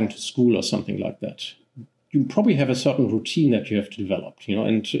driving to school or something like that. You probably have a certain routine that you have developed,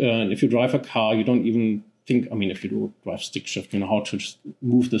 and if you drive a car, you don't even think, if you do drive stick shift, how to just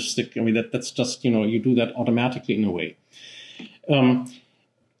move the stick. That's just, you do that automatically in a way.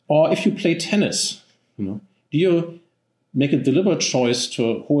 Or if you play tennis, Do you make a deliberate choice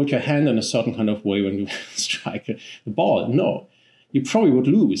to hold your hand in a certain kind of way when you strike the ball? No. You probably would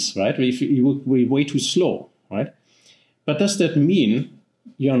lose, right? If you would be way too slow, right? But does that mean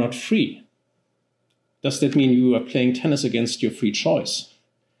you're not free? Does that mean you are playing tennis against your free choice?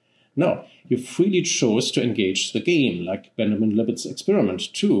 No, you freely chose to engage the game, like Benjamin Libet's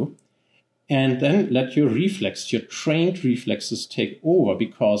experiment too, and then let your reflex, your trained reflexes take over,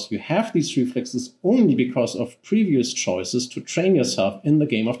 because you have these reflexes only because of previous choices to train yourself in the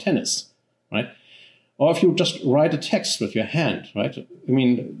game of tennis, right? Or if you just write a text with your hand, right? I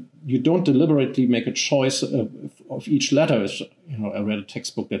mean, you don't deliberately make a choice of each letter. I read a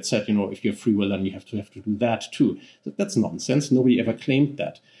textbook that said, if you have free will, then you have to do that too. That's nonsense. Nobody ever claimed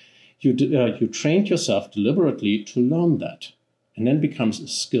that. You trained yourself deliberately to learn that, and then becomes a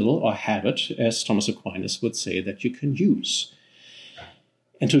skill or habit, as Thomas Aquinas would say, that you can use.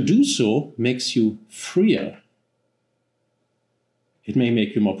 And to do so makes you freer. It may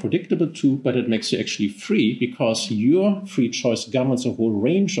make you more predictable too, but it makes you actually free, because your free choice governs a whole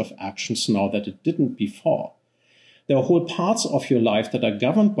range of actions now that it didn't before. There are whole parts of your life that are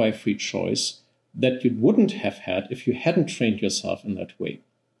governed by free choice that you wouldn't have had if you hadn't trained yourself in that way.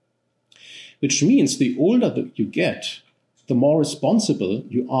 Which means the older that you get, the more responsible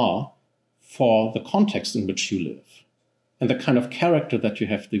you are for the context in which you live and the kind of character that you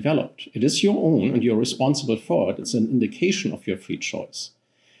have developed. It is your own and you're responsible for it. It's an indication of your free choice.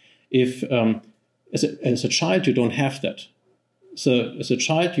 If as a child you don't have that, so as a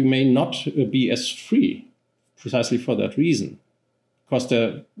child you may not be as free precisely for that reason, because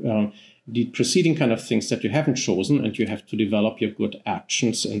the preceding kind of things that you haven't chosen, and you have to develop your good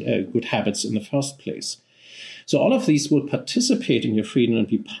actions and good habits in the first place. So all of these will participate in your freedom and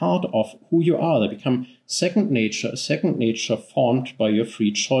be part of who you are. They become second nature, a second nature formed by your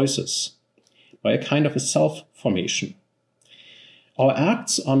free choices, by a kind of a self-formation. Our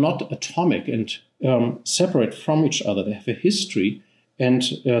acts are not atomic and separate from each other. They have a history, and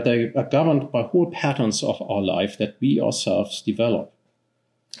they are governed by whole patterns of our life that we ourselves develop.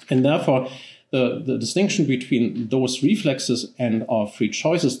 And therefore, the distinction between those reflexes and our free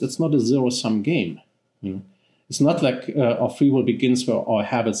choices, that's not a zero-sum game. It's not like our free will begins where our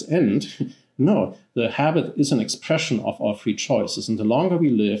habits end. No, the habit is an expression of our free choices. And the longer we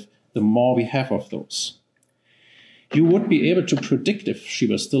live, the more we have of those. You would be able to predict, if she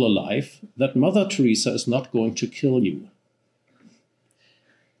were still alive, that Mother Teresa is not going to kill you.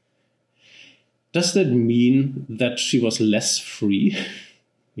 Does that mean that she was less free?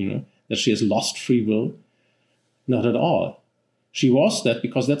 That she has lost free will? Not at all. She was that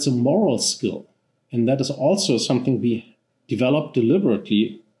because that's a moral skill. And that is also something we develop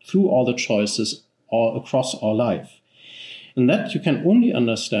deliberately through all the choices all across our life. And that you can only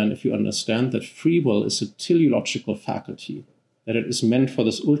understand if you understand that free will is a teleological faculty, that it is meant for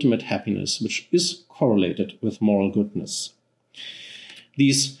this ultimate happiness, which is correlated with moral goodness.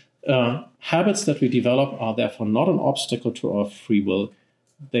 These habits that we develop are therefore not an obstacle to our free will.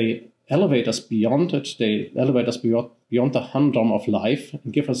 They elevate us beyond it. They elevate us beyond the humdrum of life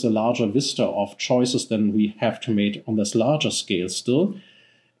and give us a larger vista of choices than we have to make on this larger scale still.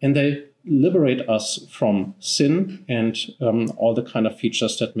 And they liberate us from sin and all the kind of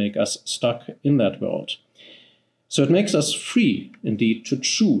features that make us stuck in that world. So it makes us free, indeed, to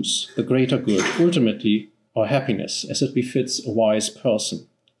choose the greater good, ultimately our happiness, as it befits a wise person.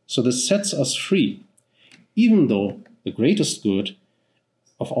 So this sets us free, even though the greatest good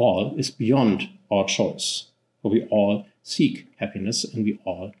of all is beyond our choice, for we all seek happiness and we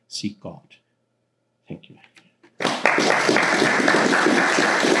all seek God. Thank you.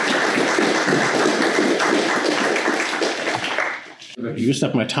 I used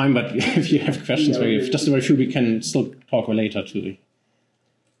up my time, but if you have questions, just a very few, we can still talk later too.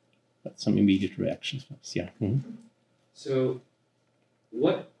 But some immediate reactions. Yeah. Mm-hmm. So,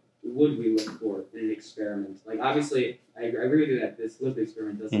 what would we look for in an experiment? Like, obviously, I agree with you that this Libet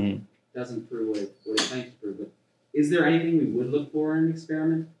experiment doesn't prove what it claims to prove. But is there anything we would look for in an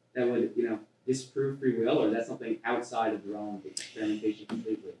experiment that would, disprove free will, or that's something outside of the realm of experimentation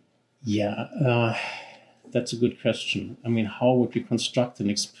completely? Yeah, that's a good question. I mean, how would we construct an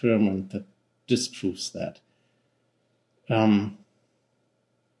experiment that disproves that?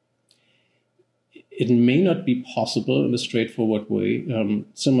 It may not be possible in a straightforward way,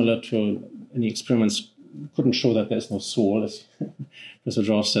 similar to any experiments couldn't show that there's no soul, as Professor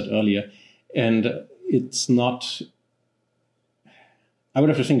George said earlier. And it's not, I would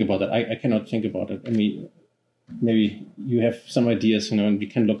have to think about that. I cannot think about it. I mean, maybe you have some ideas, and we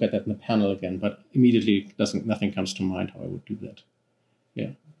can look at that in the panel again, but immediately nothing comes to mind how I would do that.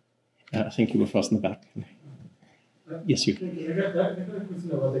 Yeah. I think you were first in the back. Yes, you. I got a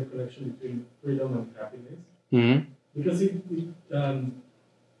question about the connection between freedom and happiness. Mm-hmm. Because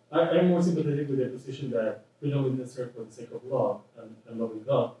I'm more sympathetic with the position that freedom is necessary for the sake of love and loving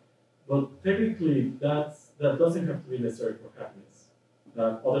God. But technically, that doesn't have to be necessary for happiness.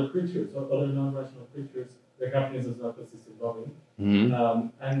 Other creatures, or other non-rational creatures, their happiness does not consist in loving. Mm-hmm.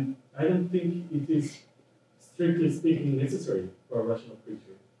 And I don't think it is, strictly speaking, necessary for a rational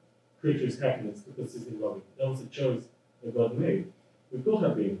creature's happiness to consist in loving. That was a choice that God made. We could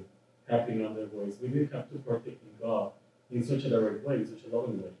have been happy in other ways. We didn't have to partake in God in such a direct way, in such a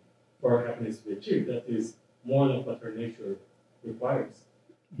loving way, for our happiness to be achieved. That is more than what our nature requires.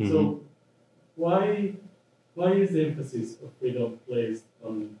 Mm-hmm. So why is the emphasis of freedom placed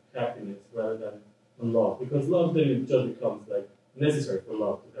on happiness rather than on love? Because love then it just becomes like necessary for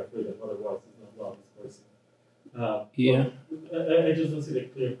love to have freedom. Otherwise, it's not love, it's person. Yeah. I just don't see the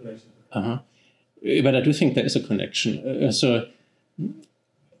clear connection. Uh-huh. But I do think there is a connection. So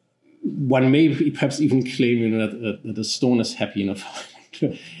one may perhaps even claim that the stone is happy enough.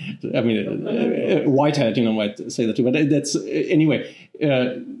 I mean, Whitehead, might say that too. But that's anyway.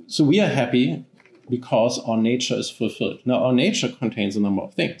 So we are happy because our nature is fulfilled. Now, our nature contains a number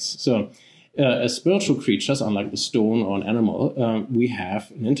of things. So as spiritual creatures, unlike the stone or an animal, we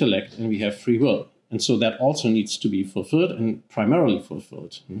have an intellect and we have free will. And so that also needs to be fulfilled and primarily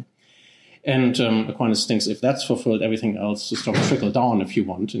fulfilled. And Aquinas thinks if that's fulfilled, everything else just sort of trickle down, if you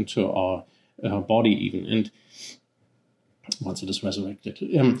want, into our body even, and once it is resurrected.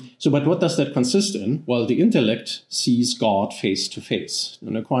 But what does that consist in? Well, the intellect sees God face to face.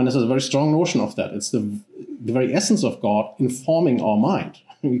 And Aquinas has a very strong notion of that. It's the very essence of God informing our mind.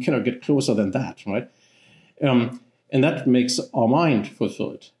 We cannot get closer than that, right? And that makes our mind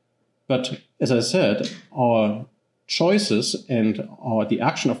fulfilled. But as I said, our choices and the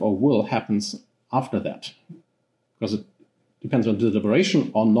action of our will happens after that, because it depends on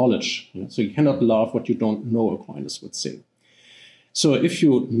deliberation or knowledge. So you cannot love what you don't know, Aquinas would say. So if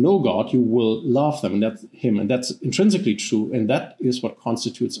you know God, you will love them, and that's intrinsically true, and that is what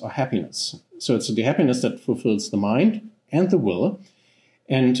constitutes our happiness. So it's the happiness that fulfills the mind and the will.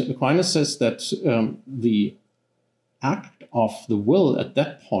 And Aquinas says that the act of the will at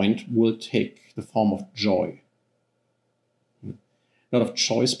that point will take the form of joy. Not of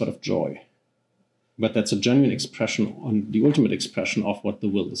choice, but of joy. But that's a genuine expression, on the ultimate expression of what the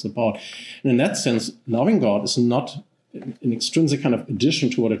will is about. And in that sense, loving God is not an extrinsic kind of addition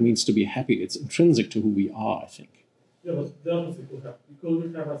to what it means to be happy. It's intrinsic to who we are, I think. Yeah, but the opposite could happen. You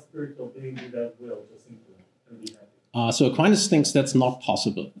could have a spiritual being without will, just simply, and be happy. So Aquinas thinks that's not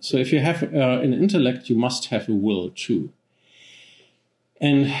possible. So if you have an intellect, you must have a will too.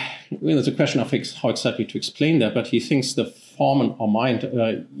 And there's a question of how exactly to explain that, but he thinks the form in our mind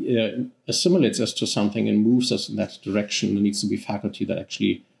assimilates us to something and moves us in that direction. There needs to be faculty that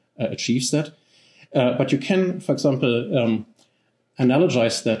actually achieves that. But you can, for example,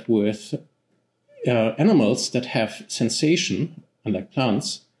 analogize that with animals that have sensation, unlike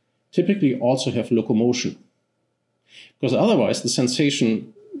plants, typically also have locomotion. Because otherwise the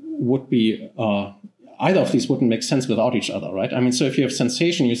sensation would be, either of these wouldn't make sense without each other, right? I mean, so if you have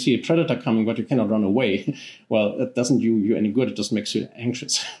sensation, you see a predator coming, but you cannot run away, well, that doesn't do you any good, it just makes you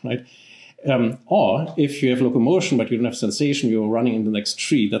anxious, right? Or if you have locomotion, but you don't have sensation, you're running in the next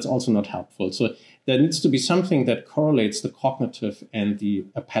tree, that's also not helpful. So there needs to be something that correlates the cognitive and the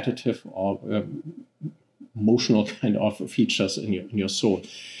appetitive or emotional kind of features in your soul.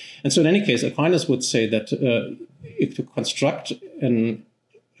 And so in any case, Aquinas would say that if you construct an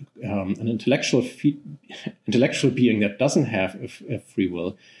intellectual being that doesn't have a free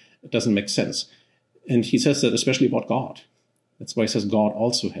will, it doesn't make sense. And he says that especially about God. That's why he says God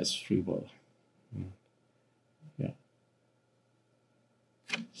also has free will. Yeah.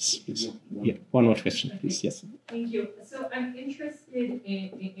 Yeah. One more question, please. Yes. Thank you. So I'm interested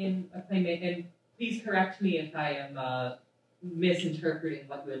in a claim, and please correct me if I am misinterpreting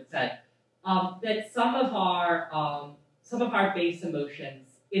what you had said. That some of our base emotions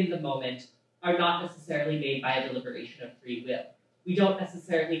in the moment are not necessarily made by a deliberation of free will. We don't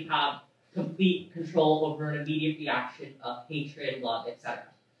necessarily have complete control over an immediate reaction of hatred, love, etc.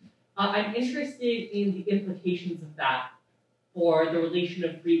 I'm interested in the implications of that for the relation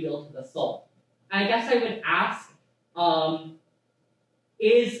of free will to the soul. I guess I would ask,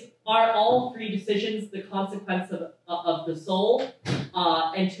 are all free decisions the consequence of the soul?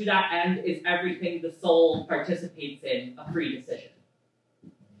 And to that end, is everything the soul participates in a free decision?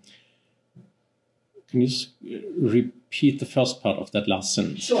 Can you repeat the first part of that last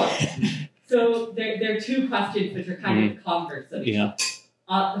sentence? Sure. So there are two questions which are kind of converse of each other.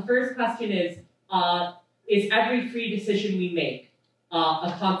 The first question is is every free decision we make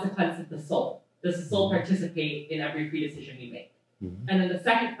a consequence of the soul? Does the soul participate in every free decision we make? Mm-hmm. And then the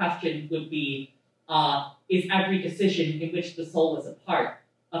second question would be, is every decision in which the soul is a part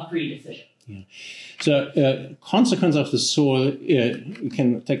a free decision? Yeah. So consequence of the soul, you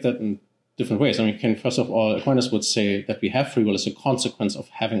can take that in different ways. I mean, you can, first of all, Aquinas would say that we have free will as a consequence of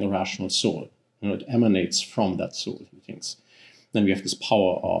having a rational soul. You know, it emanates from that soul, he thinks. Then we have this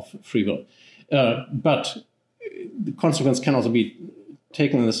power of free will. But the consequence can also be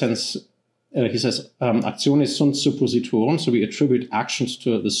taken in the sense, he says, actiones sunt suppositorum, so we attribute actions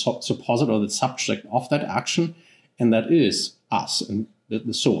to the supposite or the subject of that action, and that is us and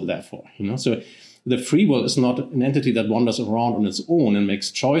the soul, therefore. You know, so the free will is not an entity that wanders around on its own and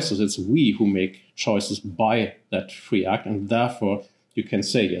makes choices. It's we who make choices by that free act, and therefore you can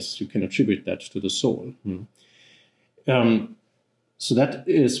say, yes, you can attribute that to the soul. So that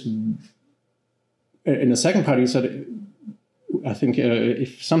is, in the second part, you said, I think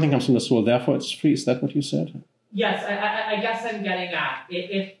if something comes from the soul, therefore it's free. Is that what you said? Yes, I guess I'm getting at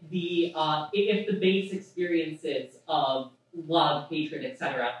if the base experiences of love, hatred,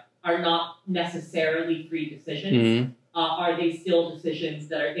 etc., are not necessarily free decisions, are they still decisions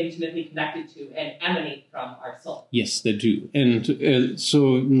that are intimately connected to and emanate from our soul? Yes, they do. And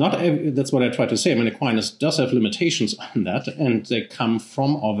so that's what I try to say. I mean, Aquinas does have limitations on that, and they come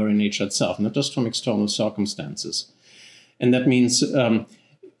from our very nature itself, not just from external circumstances. And that means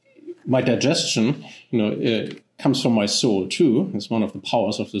my digestion, comes from my soul too. It's one of the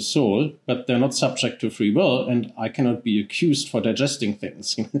powers of the soul, but they're not subject to free will, and I cannot be accused for digesting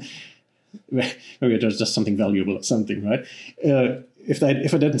things. Maybe there's just something valuable or something, right? If I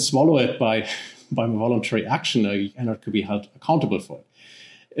didn't swallow it by my voluntary action, I cannot be held accountable for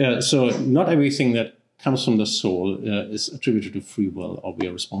it. So not everything that comes from the soul is attributed to free will, or we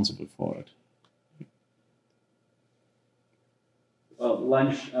are responsible for it. Well,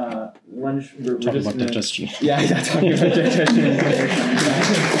 lunch. We're Talk about digestion. Yeah, talking about digestion.